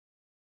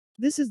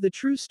This is the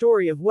true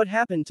story of what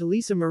happened to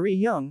Lisa Marie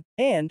Young,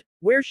 and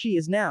where she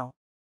is now.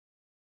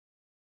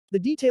 The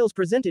details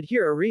presented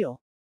here are real.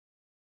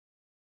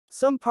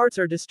 Some parts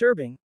are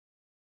disturbing.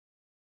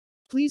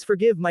 Please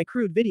forgive my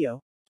crude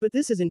video, but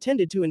this is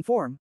intended to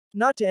inform,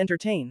 not to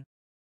entertain.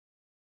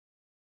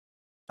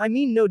 I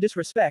mean no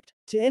disrespect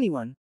to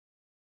anyone.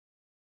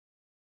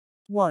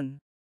 1.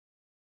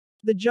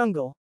 The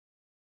jungle.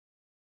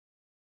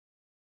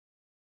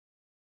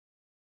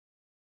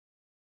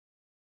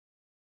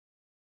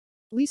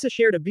 Lisa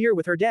shared a beer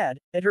with her dad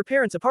at her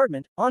parents'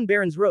 apartment on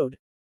Barron's Road.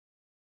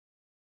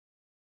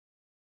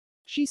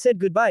 She said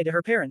goodbye to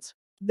her parents,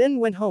 then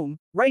went home,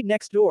 right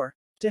next door,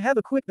 to have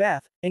a quick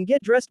bath and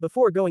get dressed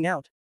before going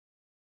out.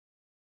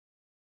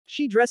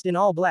 She dressed in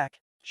all black,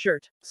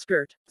 shirt,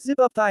 skirt,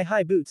 zip-up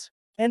thigh-high boots,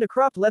 and a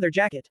cropped leather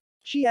jacket.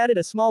 She added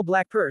a small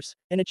black purse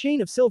and a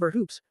chain of silver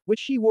hoops, which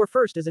she wore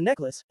first as a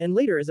necklace and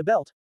later as a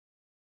belt.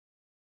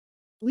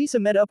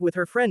 Lisa met up with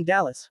her friend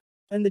Dallas,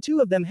 and the two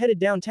of them headed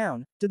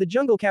downtown to the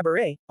Jungle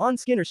Cabaret on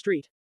Skinner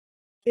Street.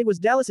 It was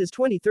Dallas's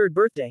 23rd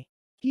birthday.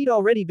 He'd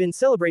already been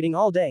celebrating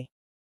all day.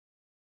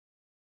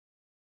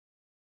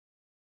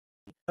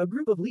 A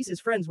group of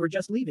Lisa's friends were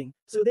just leaving,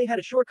 so they had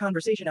a short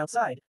conversation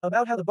outside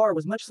about how the bar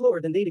was much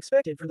slower than they'd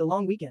expected for the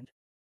long weekend.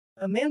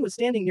 A man was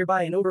standing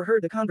nearby and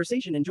overheard the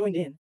conversation and joined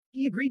in.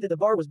 He agreed that the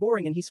bar was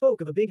boring and he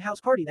spoke of a big house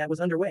party that was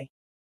underway.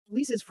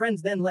 Lisa's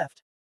friends then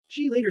left.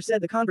 She later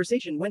said the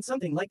conversation went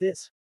something like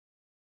this.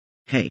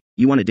 Hey,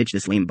 you want to ditch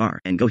this lame bar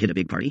and go hit a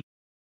big party?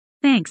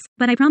 Thanks,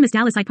 but I promised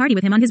Dallas I'd party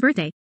with him on his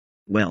birthday.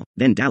 Well,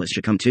 then Dallas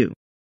should come too.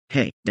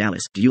 Hey,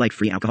 Dallas, do you like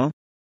free alcohol?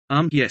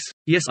 Yes,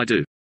 I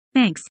do.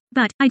 Thanks,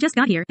 but I just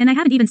got here and I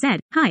haven't even said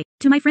hi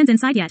to my friends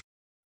inside yet.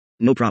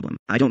 No problem,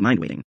 I don't mind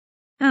waiting.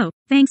 Oh,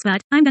 thanks,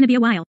 but I'm gonna be a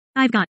while.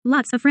 I've got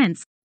lots of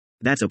friends.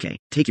 That's okay,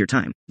 take your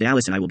time.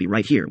 Dallas and I will be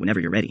right here whenever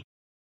you're ready.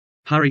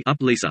 Hurry up,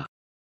 Lisa.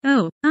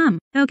 Oh,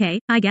 okay,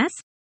 I guess.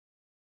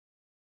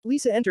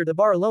 Lisa entered the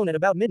bar alone at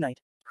about midnight.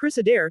 Chris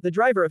Adair, the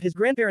driver of his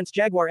grandparents'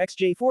 Jaguar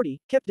XJ40,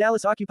 kept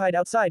Dallas occupied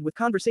outside with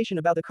conversation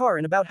about the car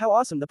and about how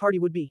awesome the party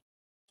would be.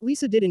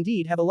 Lisa did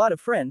indeed have a lot of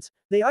friends.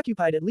 They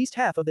occupied at least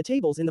half of the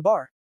tables in the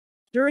bar.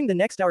 During the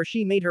next hour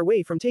she made her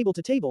way from table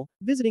to table,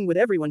 visiting with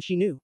everyone she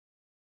knew.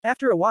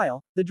 After a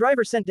while, the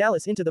driver sent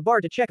Dallas into the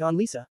bar to check on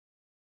Lisa.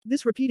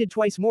 This repeated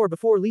twice more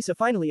before Lisa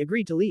finally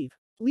agreed to leave.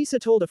 Lisa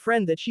told a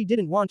friend that she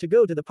didn't want to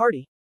go to the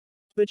party,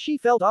 but she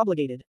felt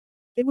obligated.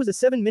 It was a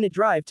 7-minute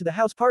drive to the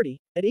house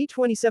party, at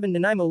 827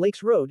 Nanaimo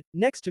Lakes Road,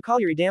 next to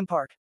Colliery Dam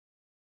Park.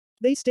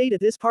 They stayed at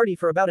this party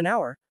for about an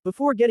hour,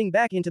 before getting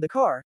back into the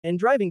car, and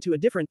driving to a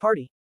different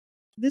party.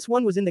 This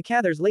one was in the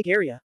Cathars Lake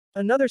area.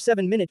 Another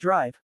 7-minute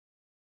drive.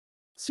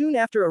 Soon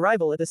after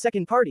arrival at the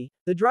second party,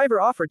 the driver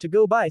offered to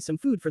go buy some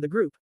food for the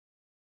group.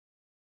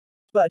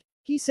 But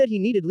he said he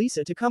needed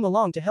Lisa to come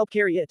along to help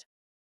carry it.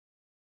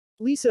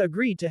 Lisa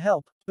agreed to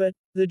help, but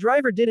the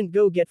driver didn't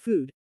go get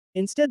food.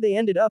 Instead they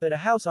ended up at a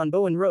house on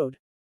Bowen Road.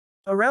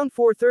 Around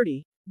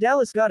 4:30,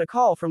 Dallas got a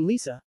call from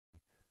Lisa.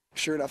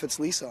 Sure enough, it's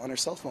Lisa on her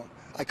cell phone.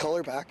 I call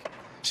her back.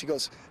 She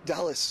goes,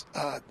 Dallas,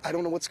 I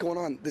don't know what's going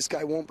on. This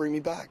guy won't bring me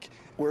back.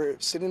 We're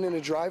sitting in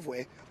a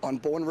driveway on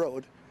Bowen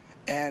Road,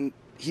 and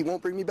he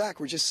won't bring me back.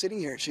 We're just sitting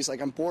here. She's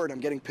like, I'm bored. I'm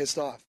getting pissed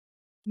off.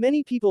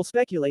 Many people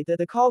speculate that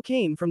the call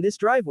came from this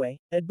driveway,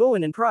 at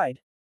Bowen and Pride.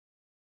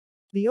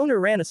 The owner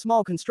ran a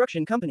small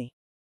construction company.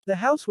 The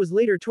house was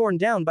later torn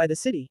down by the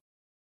city.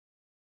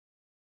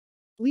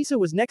 Lisa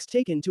was next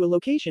taken to a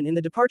location in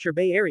the Departure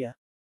Bay area.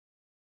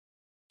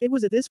 It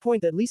was at this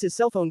point that Lisa's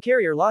cell phone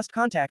carrier lost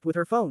contact with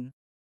her phone.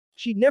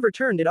 She'd never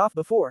turned it off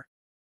before.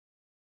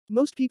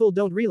 Most people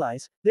don't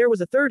realize, there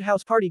was a third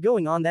house party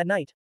going on that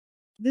night.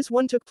 This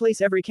one took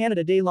place every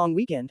Canada Day long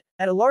weekend,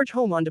 at a large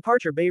home on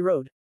Departure Bay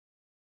Road.